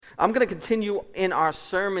I'm going to continue in our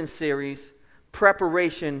sermon series,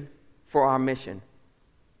 Preparation for Our Mission.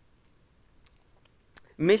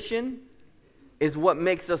 Mission is what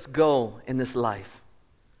makes us go in this life.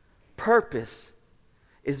 Purpose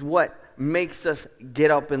is what makes us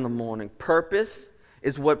get up in the morning. Purpose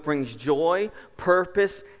is what brings joy.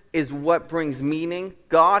 Purpose is what brings meaning.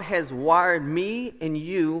 God has wired me and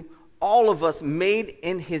you, all of us, made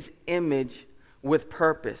in His image with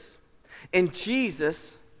purpose. And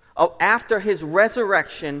Jesus, after His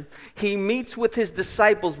resurrection, He meets with His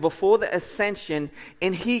disciples before the ascension,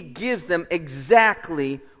 and He gives them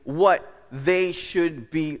exactly what they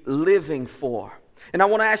should be living for. And I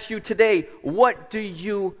want to ask you today, what do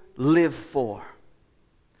you live for?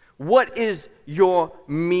 What is your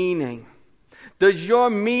meaning? Does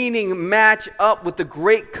your meaning match up with the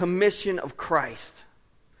Great Commission of Christ?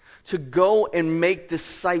 To go and make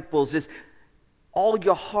disciples is all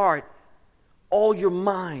your heart, all your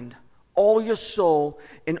mind, all your soul,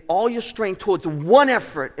 and all your strength towards one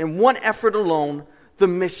effort, and one effort alone, the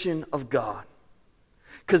mission of God.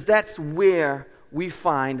 Because that's where we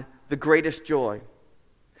find the greatest joy.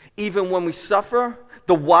 Even when we suffer,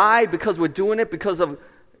 the why, because we're doing it because of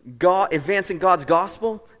God, advancing God's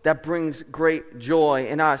gospel, that brings great joy.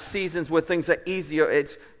 In our seasons where things are easier,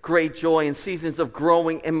 it's great joy. In seasons of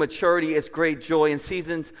growing in maturity, it's great joy. In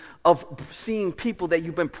seasons of seeing people that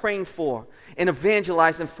you've been praying for and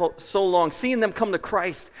evangelizing for so long, seeing them come to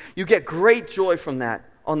Christ, you get great joy from that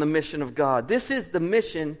on the mission of God. This is the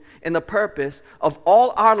mission and the purpose of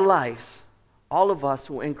all our lives, all of us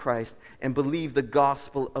who are in Christ and believe the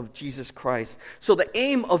gospel of Jesus Christ. So the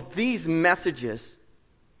aim of these messages,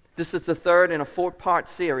 this is the third in a 4-part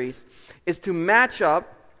series, is to match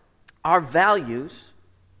up our values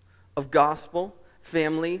of gospel,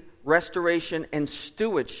 family, restoration, and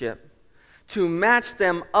stewardship, to match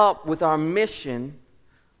them up with our mission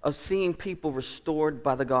of seeing people restored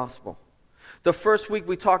by the gospel. The first week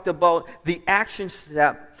we talked about the action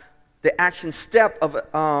step of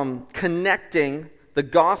connecting the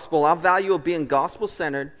gospel, our value of being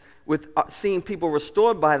gospel-centered, with seeing people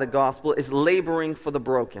restored by the gospel is laboring for the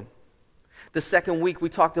broken. The second week we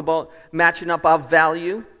talked about matching up our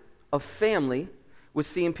value of family with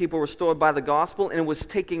seeing people restored by the gospel, and it was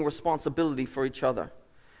taking responsibility for each other.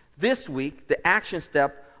 This week, the action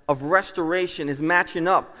step of restoration is matching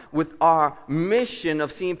up with our mission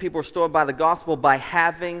of seeing people restored by the gospel by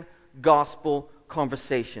having gospel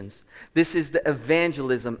conversations. This is the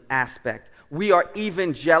evangelism aspect. We are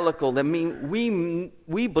evangelical. That means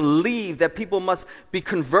we believe that people must be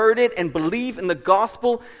converted and believe in the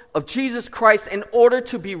gospel of Jesus Christ in order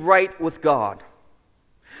to be right with God.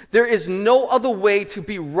 There is no other way to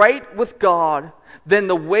be right with God than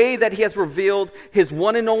the way that He has revealed His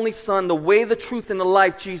one and only Son, the way, the truth, and the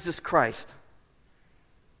life, Jesus Christ.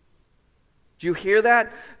 Do you hear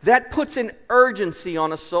that? That puts an urgency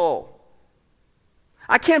on a soul.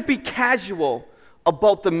 I can't be casual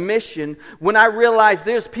about the mission when I realize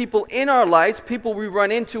there's people in our lives, people we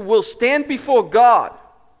run into, will stand before God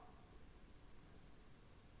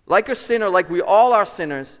like a sinner, like we all are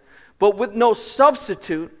sinners, but with no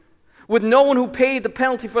substitute, with no one who paid the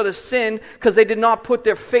penalty for the sin because they did not put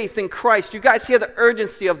their faith in Christ. You guys hear the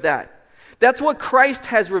urgency of that? That's what Christ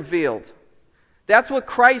has revealed. That's what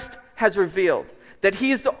Christ has revealed. That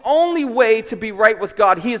He is the only way to be right with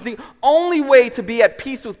God. He is the only way to be at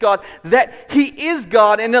peace with God. That He is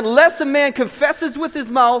God. And unless a man confesses with his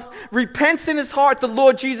mouth, repents in his heart the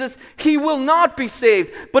Lord Jesus, he will not be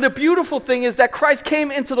saved. But a beautiful thing is that Christ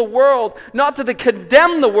came into the world, not to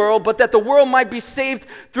condemn the world, but that the world might be saved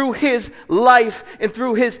through His life and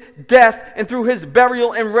through His death and through His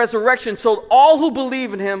burial and resurrection. So all who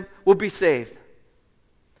believe in Him will be saved.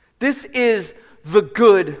 This is the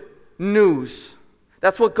good news.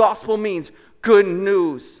 That's what gospel means, good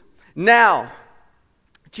news. Now,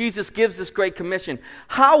 Jesus gives this great commission.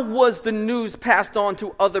 How was the news passed on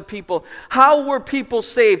to other people? How were people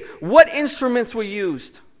saved? What instruments were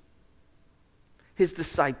used? His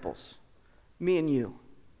disciples, me and you.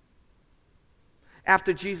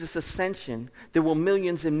 After Jesus' ascension, there were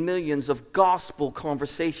millions and millions of gospel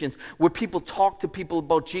conversations where people talked to people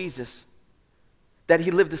about Jesus, that He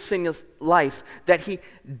lived a sinless life, that He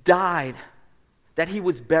died, that He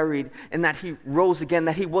was buried, and that He rose again,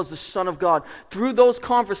 that He was the Son of God. Through those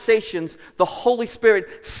conversations, the Holy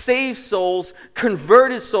Spirit saved souls,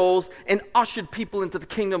 converted souls, and ushered people into the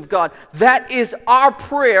kingdom of God. That is our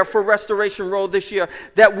prayer for Restoration Road this year,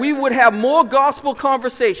 that we would have more gospel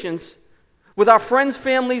conversations with our friends,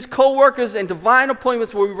 families, co-workers, and divine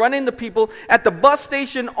appointments where we run into people at the bus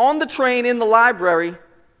station, on the train, in the library,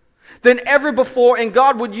 than ever before, and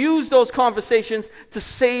God would use those conversations to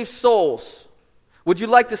save souls. Would you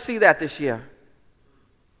like to see that this year?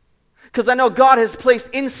 Because I know God has placed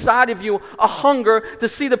inside of you a hunger to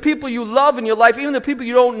see the people you love in your life, even the people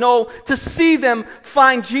you don't know, to see them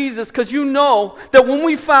find Jesus. Because you know that when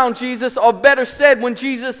we found Jesus, or better said, when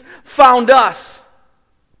Jesus found us,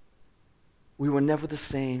 we were never the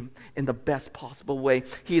same in the best possible way.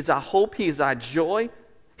 He is our hope. He is our joy.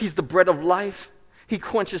 He's the bread of life. He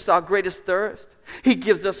quenches our greatest thirst. He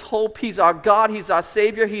gives us hope. He's our God. He's our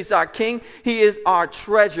Savior. He's our King. He is our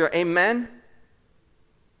treasure. Amen?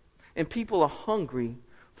 And people are hungry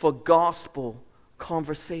for gospel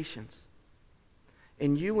conversations.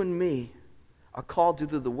 And you and me are called to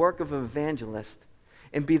do the work of an evangelist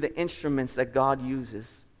and be the instruments that God uses.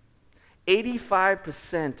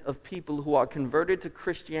 85% of people who are converted to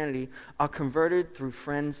Christianity are converted through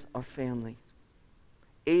friends or family.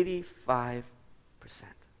 85%.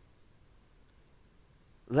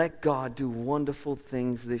 Let God do wonderful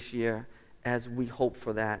things this year as we hope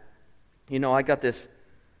for that. You know, I got this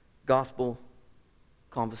gospel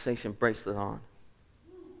conversation bracelet on.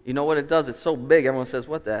 You know what it does? It's so big, everyone says,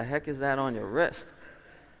 what the heck is that on your wrist?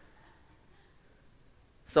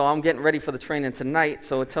 So I'm getting ready for the training tonight,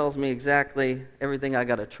 so it tells me exactly everything I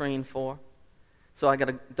got to train for. So I got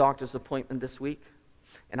a doctor's appointment this week,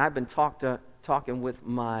 and I've been talking with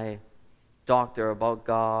my doctor about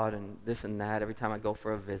God and this and that every time I go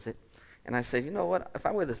for a visit. And I said, you know what? If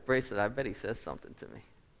I wear this bracelet, I bet he says something to me.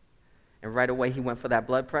 And right away, he went for that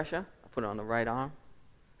blood pressure. I put it on the right arm.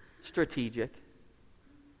 Strategic.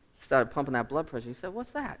 He started pumping that blood pressure. He said,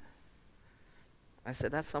 what's that? I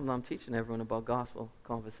said, that's something I'm teaching everyone about gospel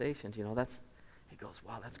conversations. You know, he goes,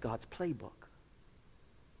 wow, that's God's playbook.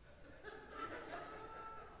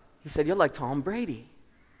 He said, you're like Tom Brady.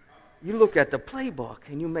 You look at the playbook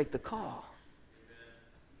and you make the call.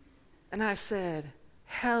 And I said,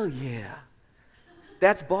 hell yeah.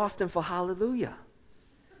 That's Boston for hallelujah.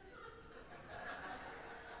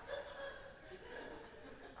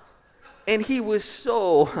 And he was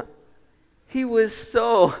so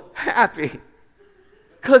happy.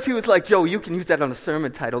 Because he was like, Joe, you can use that on a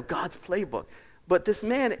sermon title, God's playbook. But this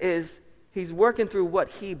man he's working through what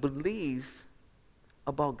he believes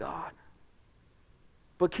about God.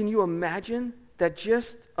 But can you imagine that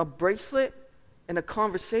just a bracelet and a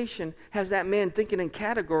conversation has that man thinking in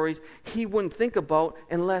categories he wouldn't think about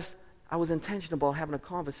unless I was intentional about having a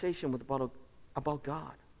conversation about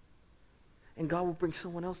God. And God will bring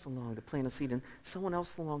someone else along to plant a seed and someone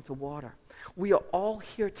else along to water. We are all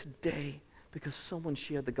here today because someone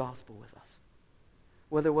shared the gospel with us.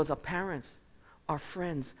 Whether it was our parents, our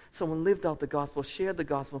friends, someone lived out the gospel, shared the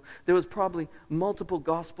gospel. There was probably multiple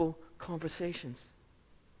gospel conversations.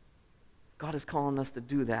 God is calling us to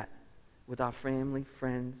do that with our family,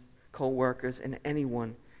 friends, co-workers, and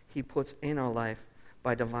anyone he puts in our life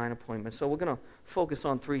by divine appointment. So we're going to focus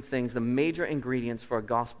on three things, the major ingredients for a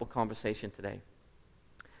gospel conversation today.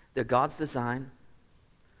 They're God's design,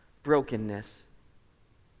 brokenness,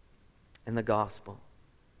 and the gospel.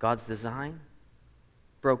 God's design,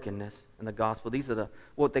 brokenness, and the gospel. These are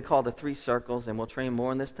what they call the three circles, and we'll train more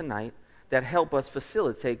on this tonight, that help us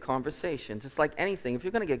facilitate conversations. It's like anything. If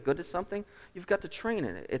you're going to get good at something, you've got to train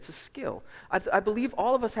in it. It's a skill. I believe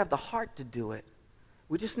all of us have the heart to do it.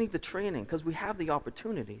 We just need the training because we have the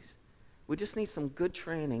opportunities. We just need some good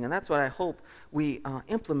training, and that's what I hope we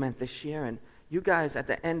implement this year. And you guys, at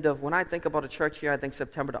the end of, when I think about a church year, I think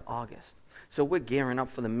September to August. So we're gearing up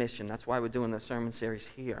for the mission. That's why we're doing the sermon series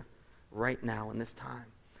here, right now, in this time.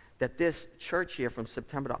 That this church year from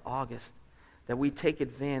September to August, that we take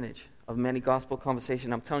advantage of many gospel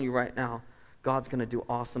conversations. I'm telling you right now, God's going to do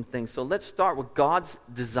awesome things. So let's start with God's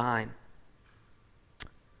design.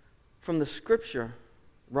 From the scripture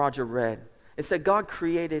Roger read, it said God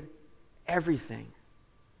created everything.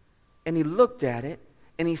 And he looked at it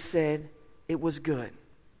and he said it was good.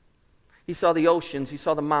 He saw the oceans, he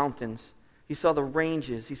saw the mountains, he saw the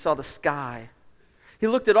ranges, he saw the sky. He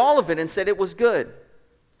looked at all of it and said it was good.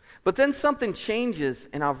 But then something changes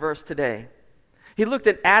in our verse today. He looked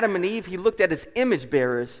at Adam and Eve, he looked at his image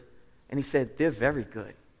bearers, and he said, they're very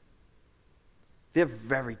good. They're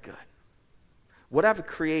very good. What I've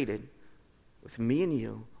created with me and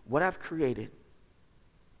you, what I've created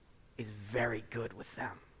is very good with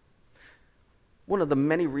them. One of the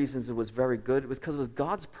many reasons it was very good was because it was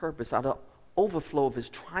God's purpose out of overflow of his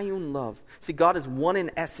triune love. See, God is one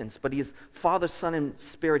in essence, but he is Father, Son, and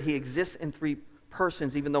Spirit. He exists in three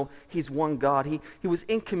persons, even though he's one God. He was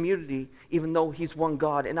in community, even though he's one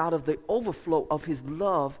God. And out of the overflow of his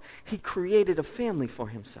love, he created a family for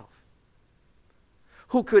himself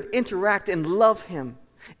who could interact and love him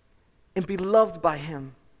and be loved by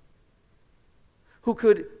him, who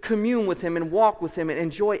could commune with him and walk with him and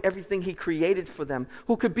enjoy everything he created for them,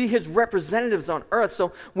 who could be his representatives on earth.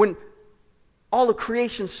 So when all of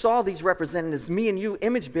creation saw these representatives, me and you,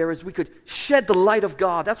 image bearers, we could shed the light of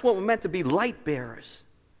God. That's what we're meant to be, light bearers.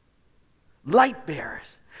 Light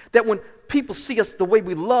bearers. That when people see us, the way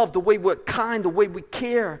we love, the way we're kind, the way we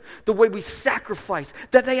care, the way we sacrifice,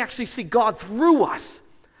 that they actually see God through us.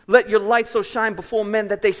 Let your light so shine before men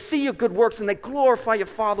that they see your good works and they glorify your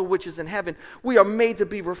Father which is in heaven. We are made to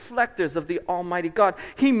be reflectors of the Almighty God.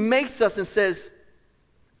 He makes us and says,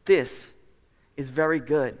 this is very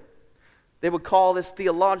good. They would call this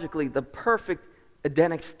theologically the perfect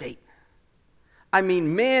Edenic state. I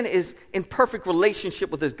mean, man is in perfect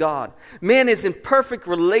relationship with his God. Man is in perfect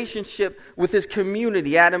relationship with his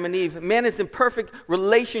community, Adam and Eve. Man is in perfect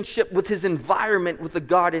relationship with his environment, with the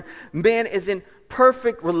garden. Man is in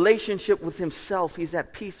perfect relationship with himself. He's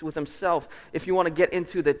at peace with himself. If you want to get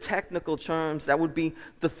into the technical terms, that would be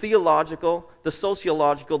the theological, the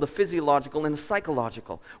sociological, the physiological, and the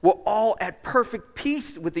psychological. We're all at perfect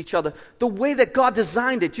peace with each other. The way that God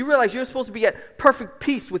designed it. You realize you're supposed to be at perfect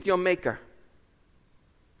peace with your Maker.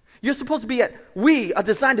 You're supposed to be we are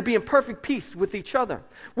designed to be in perfect peace with each other.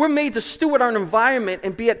 We're made to steward our environment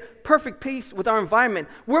and be at perfect peace with our environment.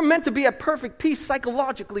 We're meant to be at perfect peace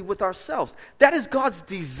psychologically with ourselves. That is God's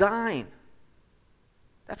design.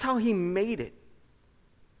 That's how he made it.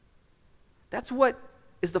 That's what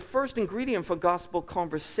is the first ingredient for gospel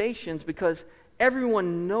conversations, because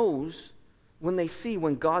everyone knows when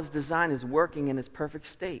God's design is working in its perfect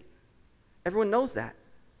state. Everyone knows that.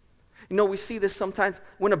 You know, we see this sometimes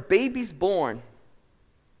when a baby's born.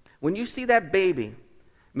 When you see that baby,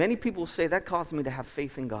 many people say, that caused me to have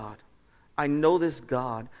faith in God. I know this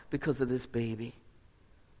God because of this baby.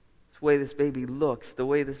 The way this baby looks, the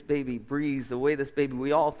way this baby breathes, the way this baby,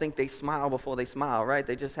 we all think they smile before they smile, right?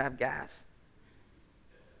 They just have gas.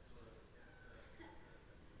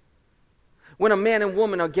 When a man and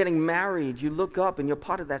woman are getting married, you look up and you're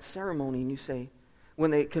part of that ceremony and you say, when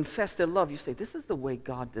they confess their love, you say, this is the way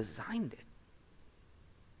God designed it.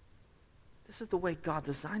 This is the way God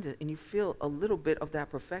designed it. And you feel a little bit of that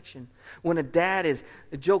perfection. When a dad is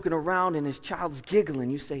joking around and his child's giggling,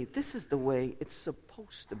 you say, this is the way it's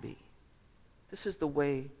supposed to be. This is the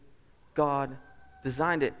way God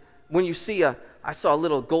designed it. When you see I saw a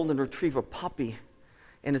little golden retriever puppy,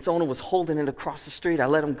 and its owner was holding it across the street. I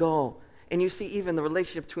let him go. And you see even the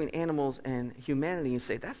relationship between animals and humanity. You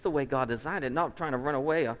say, that's the way God designed it, not trying to run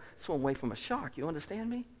away or swim away from a shark. You understand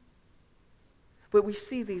me? But we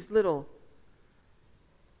see these little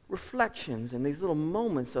reflections and these little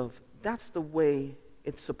moments of that's the way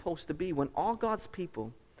it's supposed to be when all God's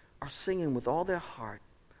people are singing with all their heart,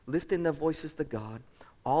 lifting their voices to God,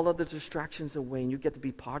 all other distractions away, and you get to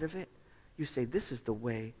be part of it. You say, this is the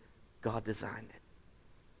way God designed it.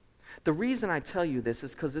 The reason I tell you this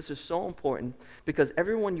is because this is so important, because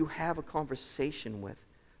everyone you have a conversation with,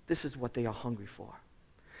 this is what they are hungry for.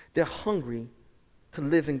 They're hungry to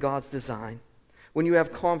live in God's design. When you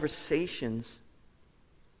have conversations,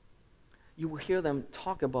 you will hear them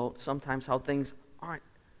talk about sometimes how things aren't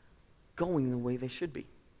going the way they should be.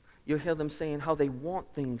 You'll hear them saying how they want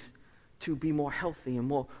things to be more healthy and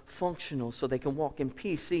more functional so they can walk in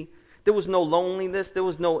peace. See, there was no loneliness, there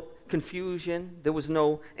was no confusion, there was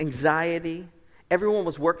no anxiety. Everyone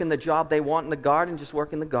was working the job they want in the garden, just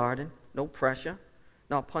working the garden. No pressure,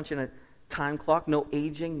 not punching a time clock, no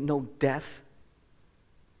aging, no death.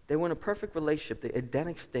 They were in a perfect relationship, the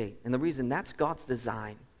Edenic state. And the reason, that's God's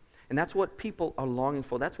design. And that's what people are longing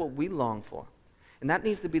for. That's what we long for. And that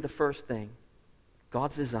needs to be the first thing,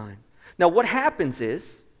 God's design. Now what happens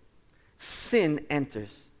is, sin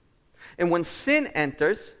enters. And when sin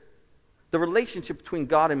enters, the relationship between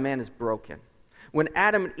God and man is broken. When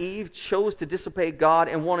Adam and Eve chose to disobey God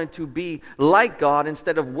and wanted to be like God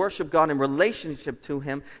instead of worship God in relationship to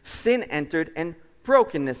him, sin entered and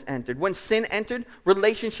brokenness entered. When sin entered,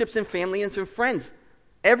 relationships in family and in friends.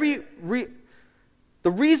 The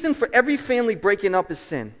reason for every family breaking up is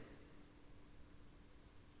sin.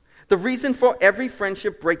 The reason for every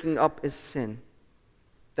friendship breaking up is sin.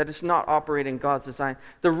 That it's not operating God's design.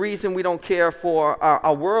 The reason we don't care for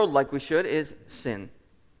our world like we should is sin.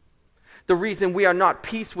 The reason we are not at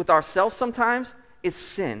peace with ourselves sometimes is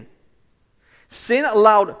sin. Sin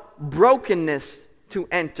allowed brokenness to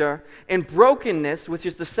enter, and brokenness, which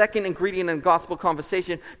is the second ingredient in gospel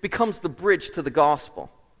conversation, becomes the bridge to the gospel.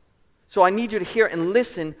 So I need you to hear and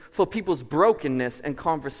listen for people's brokenness and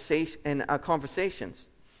conversations.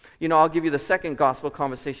 You know, I'll give you the second gospel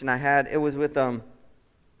conversation I had. It was with a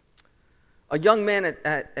young man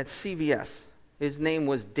at CVS. His name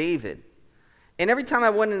was David. And every time I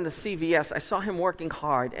went into CVS, I saw him working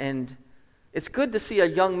hard. And it's good to see a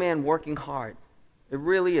young man working hard. It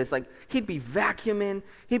really is. Like, he'd be vacuuming.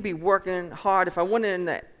 He'd be working hard. If I went in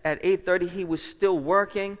at 8:30, he was still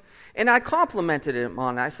working. And I complimented him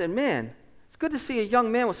on it. I said, man, it's good to see a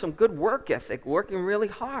young man with some good work ethic, working really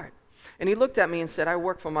hard. And he looked at me and said, I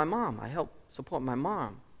work for my mom. I help support my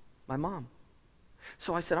mom.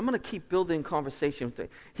 So I said, I'm going to keep building conversation with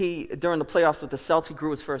him. During the playoffs with the Celtics, he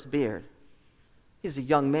grew his first beard. He's a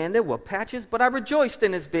young man. There were patches, but I rejoiced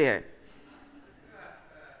in his beard.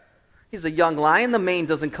 He's a young lion. The mane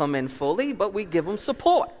doesn't come in fully, but we give him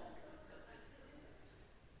support.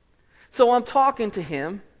 So I'm talking to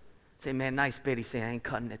him. Say, man, nice beard. He say, I ain't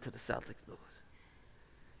cutting it to the Celtics lose.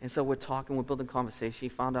 And so we're talking. We're building conversation. He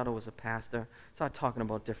found out I was a pastor. Started talking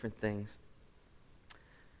about different things.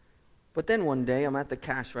 But then one day, I'm at the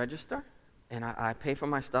cash register, and I pay for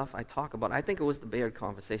my stuff. I talk about it. I think it was the beard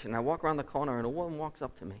conversation. I walk around the corner, and a woman walks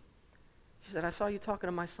up to me. She said, I saw you talking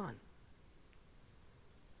to my son.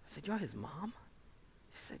 I said, you're his mom?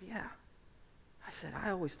 She said, yeah. I said, I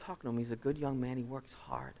always talk to him. He's a good young man. He works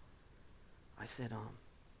hard. I said,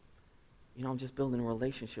 I'm just building a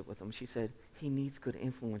relationship with him. She said, he needs good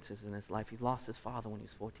influences in his life. He lost his father when he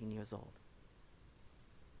was 14 years old.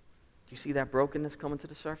 Do you see that brokenness coming to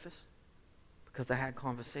the surface? Because I had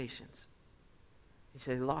conversations. He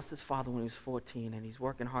said he lost his father when he was 14, and he's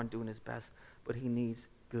working hard doing his best, but he needs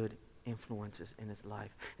good influences in his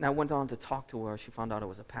life. And I went on to talk to her. She found out I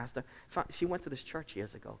was a pastor. She went to this church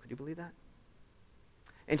years ago. Could you believe that?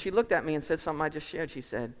 And she looked at me and said something I just shared. She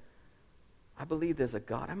said, I believe there's a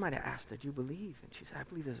God. I might have asked her, do you believe? And she said, I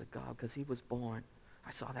believe there's a God because he was born.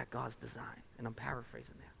 I saw that God's design. And I'm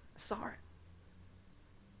paraphrasing there. I saw it.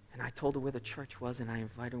 And I told her where the church was, and I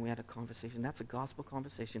invited her, and we had a conversation. That's a gospel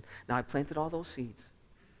conversation. Now, I planted all those seeds.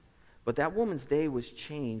 But that woman's day was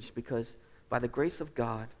changed because by the grace of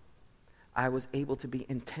God, I was able to be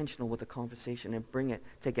intentional with the conversation and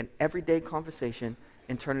take an everyday conversation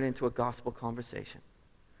and turn it into a gospel conversation.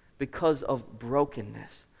 Because of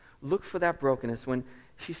brokenness. Look for that brokenness. When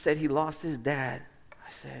she said he lost his dad,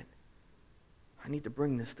 I said, I need to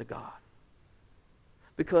bring this to God.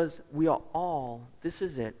 Because we are all, this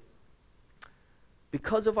is it,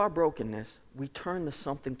 because of our brokenness, we turn to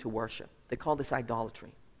something to worship. They call this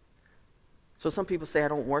idolatry. So some people say, I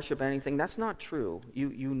don't worship anything. That's not true. You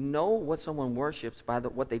know what someone worships by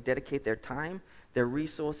what they dedicate their time, their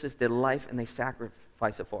resources, their life, and they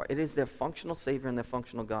sacrifice it for. It is their functional Savior and their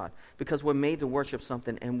functional God. Because we're made to worship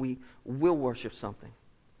something, and we will worship something.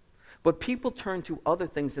 But people turn to other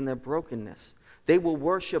things in their brokenness. They will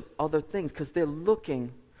worship other things because they're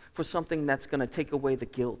looking for something that's going to take away the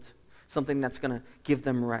guilt, something that's going to give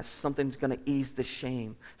them rest, something that's going to ease the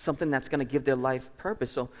shame, something that's going to give their life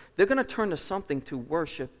purpose. So they're going to turn to something to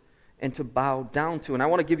worship and to bow down to. And I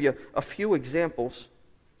want to give you a few examples,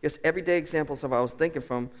 just everyday examples of what I was thinking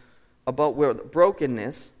from about where the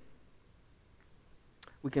brokenness,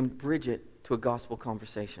 we can bridge it to a gospel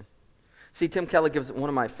conversation. See, Tim Keller gives one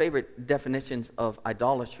of my favorite definitions of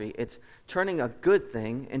idolatry. It's turning a good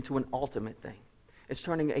thing into an ultimate thing. It's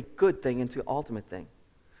turning a good thing into an ultimate thing.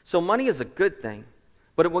 So money is a good thing,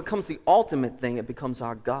 but when it becomes the ultimate thing, it becomes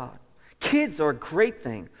our God. Kids are a great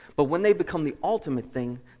thing, but when they become the ultimate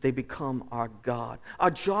thing, they become our God.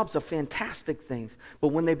 Our jobs are fantastic things, but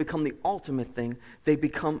when they become the ultimate thing, they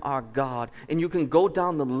become our God. And you can go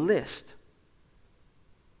down the list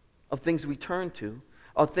of things we turn to,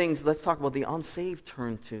 or things, let's talk about the unsaved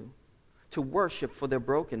turn to worship for their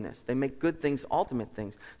brokenness. They make good things ultimate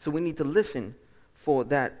things. So we need to listen for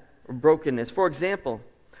that brokenness. For example,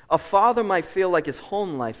 a father might feel like his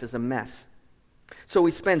home life is a mess. So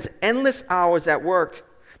he spends endless hours at work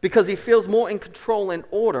because he feels more in control and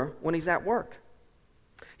order when he's at work.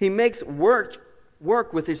 He makes work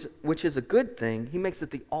which is a good thing, he makes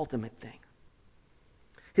it the ultimate thing.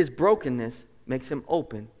 His brokenness makes him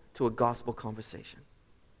open to a gospel conversation.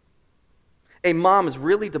 A mom is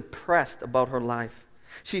really depressed about her life.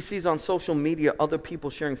 She sees on social media other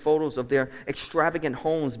people sharing photos of their extravagant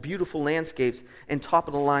homes, beautiful landscapes, and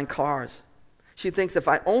top-of-the-line cars. She thinks, if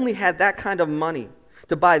I only had that kind of money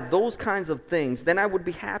to buy those kinds of things, then I would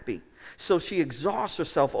be happy. So she exhausts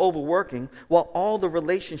herself overworking while all the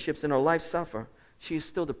relationships in her life suffer. She is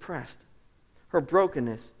still depressed. Her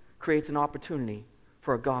brokenness creates an opportunity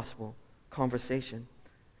for a gospel conversation.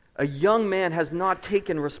 A young man has not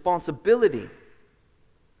taken responsibility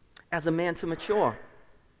as a man to mature.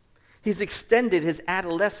 He's extended his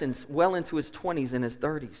adolescence well into his 20s and his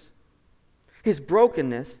 30s. His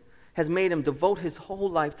brokenness has made him devote his whole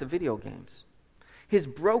life to video games. His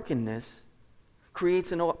brokenness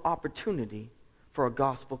creates an opportunity for a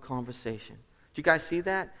gospel conversation. Do you guys see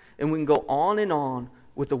that? And we can go on and on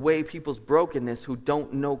with the way people's brokenness who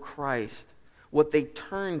don't know Christ, what they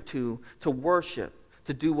turn to worship,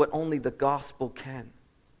 to do what only the gospel can.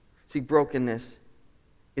 See, brokenness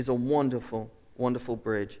is a wonderful, wonderful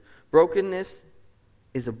bridge. Brokenness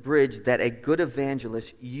is a bridge that a good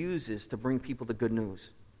evangelist uses to bring people the good news.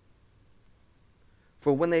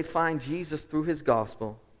 For when they find Jesus through his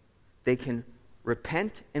gospel, they can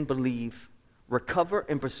repent and believe, recover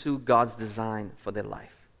and pursue God's design for their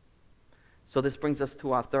life. So this brings us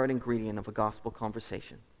to our third ingredient of a gospel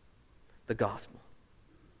conversation, the gospel.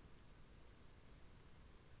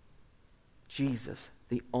 Jesus,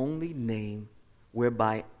 the only name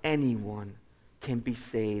whereby anyone can be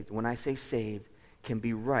saved. When I say saved, can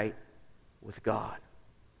be right with God.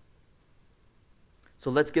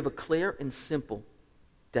 So let's give a clear and simple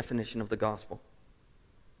definition of the gospel.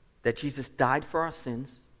 That Jesus died for our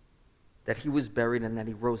sins, that he was buried and that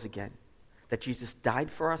he rose again. That Jesus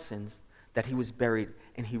died for our sins, that he was buried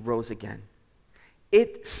and he rose again.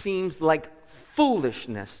 It seems like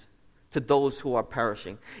foolishness to those who are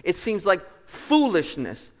perishing. It seems like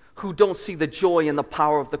foolishness who don't see the joy and the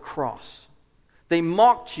power of the cross. They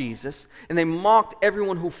mocked Jesus and they mocked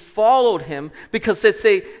everyone who followed him because they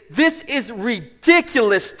say, this is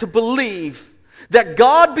ridiculous to believe that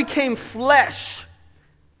God became flesh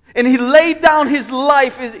and he laid down his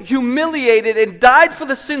life, humiliated, and died for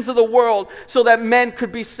the sins of the world so that men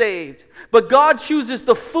could be saved. But God chooses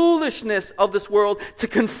the foolishness of this world to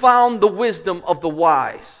confound the wisdom of the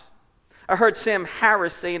wise. I heard Sam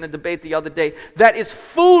Harris say in a debate the other day, that is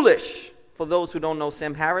foolish. For those who don't know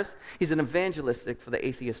Sam Harris, he's an evangelistic for the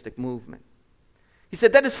atheistic movement. He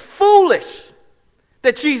said, that is foolish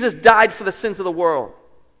that Jesus died for the sins of the world.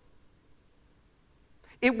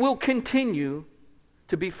 It will continue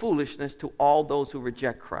to be foolishness to all those who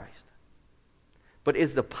reject Christ. But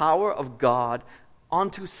is the power of God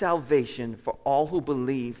unto salvation for all who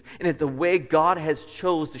believe, and in the way God has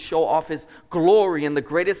chose to show off his glory in the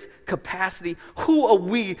greatest capacity, who are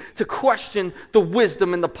we to question the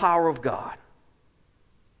wisdom and the power of God?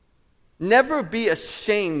 Never be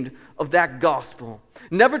ashamed of that gospel.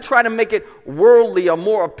 Never try to make it worldly or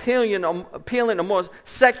more appealing or more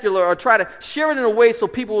secular, or try to share it in a way so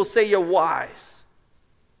people will say you're wise.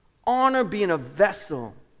 Honor being a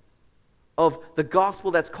vessel of the gospel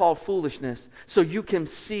that's called foolishness, so you can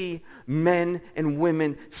see men and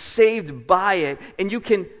women saved by it, and you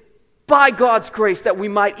can, by God's grace, that we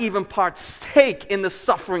might even partake in the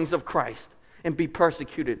sufferings of Christ and be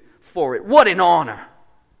persecuted for it. What an honor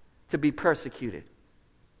to be persecuted.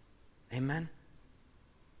 Amen.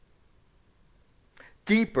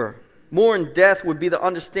 Deeper, more in depth would be the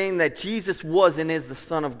understanding that Jesus was and is the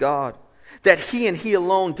Son of God. That he and he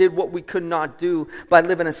alone did what we could not do by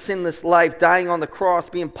living a sinless life, dying on the cross,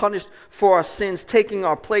 being punished for our sins, taking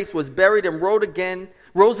our place, was buried and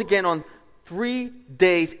rose again on 3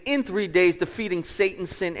 days, in 3 days, defeating Satan,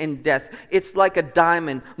 sin, and death. It's like a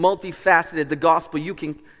diamond, multifaceted, the gospel. You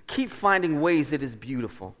can keep finding ways it is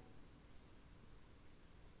beautiful.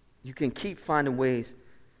 You can keep finding ways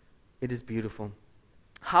it is beautiful.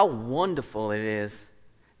 How wonderful it is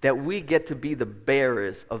that we get to be the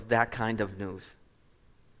bearers of that kind of news.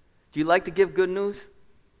 Do you like to give good news?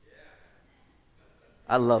 Yeah.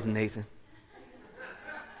 I love Nathan.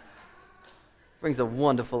 Brings a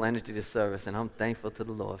wonderful energy to service, and I'm thankful to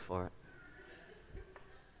the Lord for it.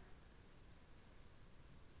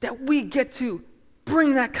 That we get to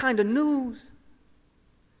bring that kind of news.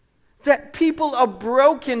 That people are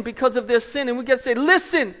broken because of their sin, and we get to say,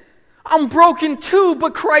 listen, I'm broken too,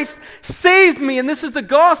 but Christ saved me, and this is the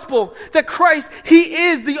gospel, that Christ, he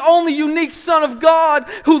is the only unique Son of God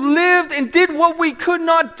who lived and did what we could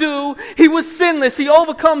not do. He was sinless. He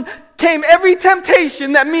overcame every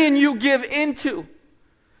temptation that me and you give into.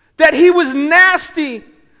 That he was nasty.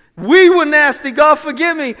 We were nasty. God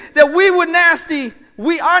forgive me. That we were nasty.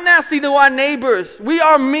 We are nasty to our neighbors. We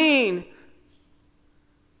are mean.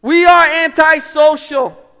 We are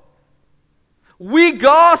antisocial. We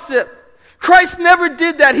gossip. Christ never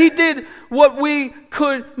did that. He did what we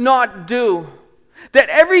could not do. That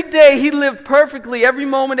every day he lived perfectly, every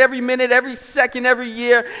moment, every minute, every second, every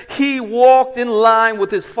year, he walked in line with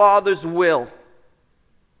his Father's will.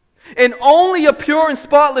 And only a pure and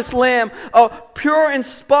spotless lamb, a pure and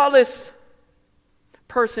spotless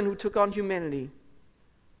person who took on humanity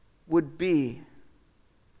would be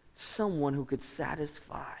someone who could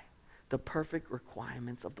satisfy the perfect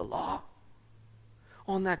requirements of the law.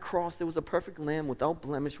 On that cross, there was a perfect lamb without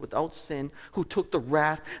blemish, without sin, who took the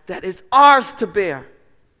wrath that is ours to bear.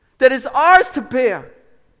 That is ours to bear.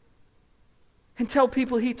 And tell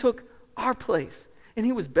people he took our place. And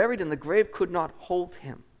he was buried, and the grave could not hold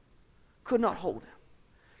him. Could not hold him.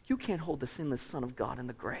 You can't hold the sinless Son of God in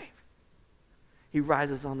the grave. He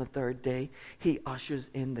rises on the third day. He ushers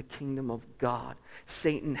in the kingdom of God.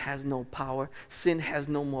 Satan has no power. Sin has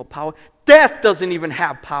no more power. Death doesn't even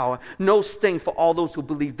have power. No sting for all those who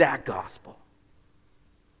believe that gospel.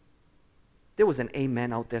 There was an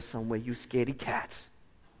amen out there somewhere, you scaredy cats.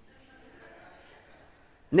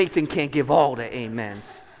 Nathan can't give all the amens.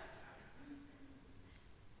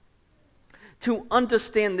 To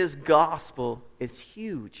understand this gospel is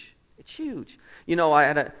huge. It's huge. You know, I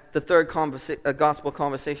had the third gospel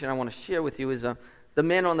conversation I want to share with you is the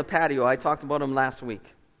man on the patio. I talked about him last week.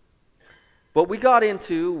 But we got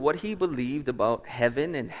into what he believed about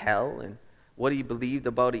heaven and hell and what he believed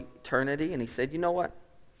about eternity. And he said, you know what?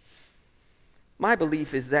 My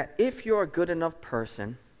belief is that if you're a good enough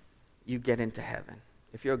person, you get into heaven.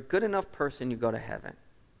 If you're a good enough person, you go to heaven.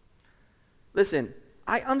 Listen,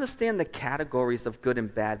 I understand the categories of good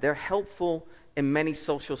and bad. They're helpful in many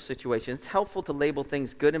social situations. It's helpful to label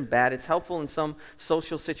things good and bad. It's helpful in some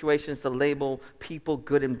social situations to label people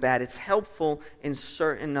good and bad. It's helpful in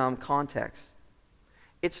certain contexts.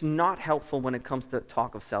 It's not helpful when it comes to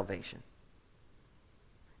talk of salvation.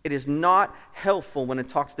 It is not helpful when it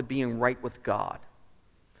talks to being right with God.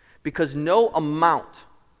 Because no amount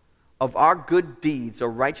of our good deeds or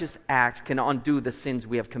righteous acts can undo the sins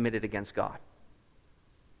we have committed against God.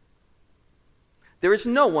 There is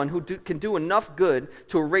no one who can do enough good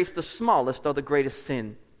to erase the smallest or the greatest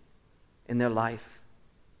sin in their life.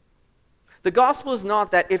 The gospel is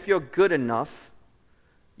not that if you're good enough,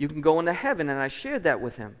 you can go into heaven, and I shared that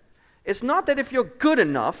with him. It's not that if you're good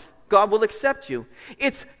enough, God will accept you.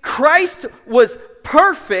 It's Christ was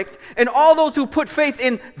perfect, and all those who put faith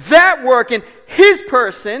in that work, in his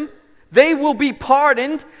person, they will be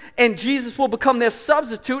pardoned, and Jesus will become their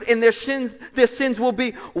substitute, and their sins will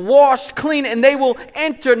be washed clean, and they will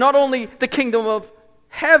enter not only the kingdom of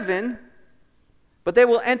heaven, but they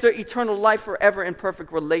will enter eternal life forever in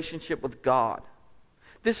perfect relationship with God.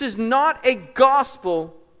 This is not a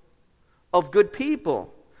gospel of good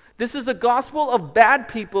people. This is a gospel of bad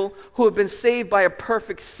people who have been saved by a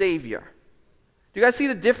perfect Savior. Do you guys see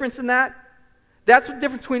the difference in that? That's the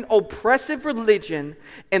difference between oppressive religion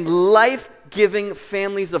and life-giving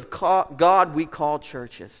families of God we call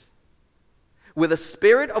churches. Where the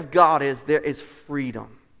Spirit of God is, there is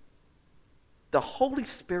freedom. The Holy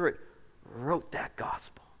Spirit wrote that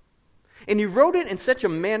gospel. And he wrote it in such a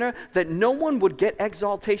manner that no one would get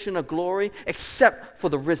exaltation or glory except for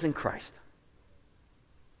the risen Christ.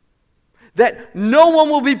 That no one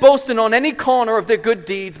will be boasting on any corner of their good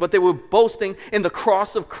deeds, but they were boasting in the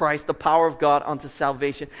cross of Christ, the power of God unto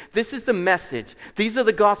salvation. This is the message. These are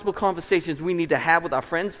the gospel conversations we need to have with our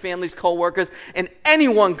friends, families, co-workers, and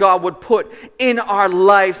anyone God would put in our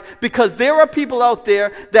lives, because there are people out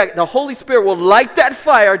there that the Holy Spirit will light that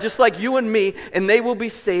fire just like you and me, and they will be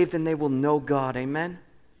saved and they will know God. Amen?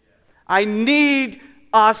 I need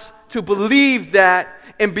us to believe that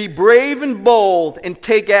and be brave and bold and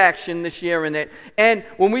take action this year in it. And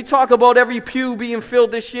when we talk about every pew being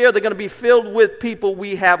filled this year, they're going to be filled with people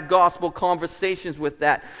we have gospel conversations with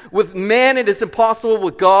that. With man it is impossible,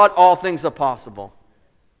 with God all things are possible.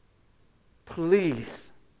 Please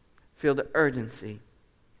feel the urgency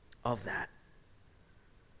of that.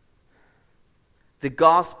 The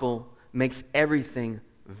gospel makes everything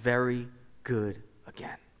very good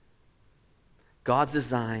again. God's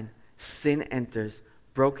design, sin enters,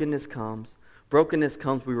 brokenness comes. Brokenness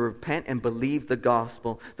comes, we repent and believe the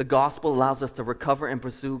gospel. The gospel allows us to recover and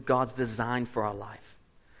pursue God's design for our life.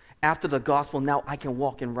 After the gospel, now I can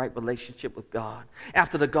walk in right relationship with God.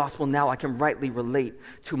 After the gospel, now I can rightly relate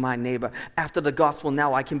to my neighbor. After the gospel,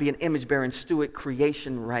 now I can be an image bearer and steward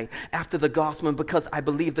creation right. After the gospel, and because I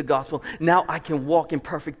believe the gospel, now I can walk in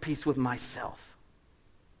perfect peace with myself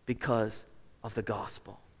because of the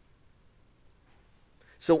gospel.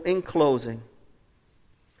 So in closing,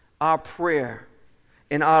 our prayer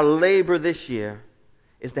and our labor this year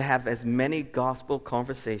is to have as many gospel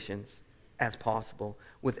conversations as possible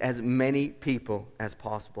with as many people as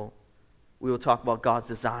possible. We will talk about God's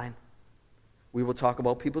design. We will talk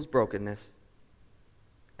about people's brokenness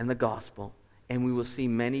and the gospel. And we will see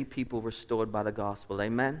many people restored by the gospel.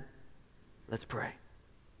 Amen? Let's pray.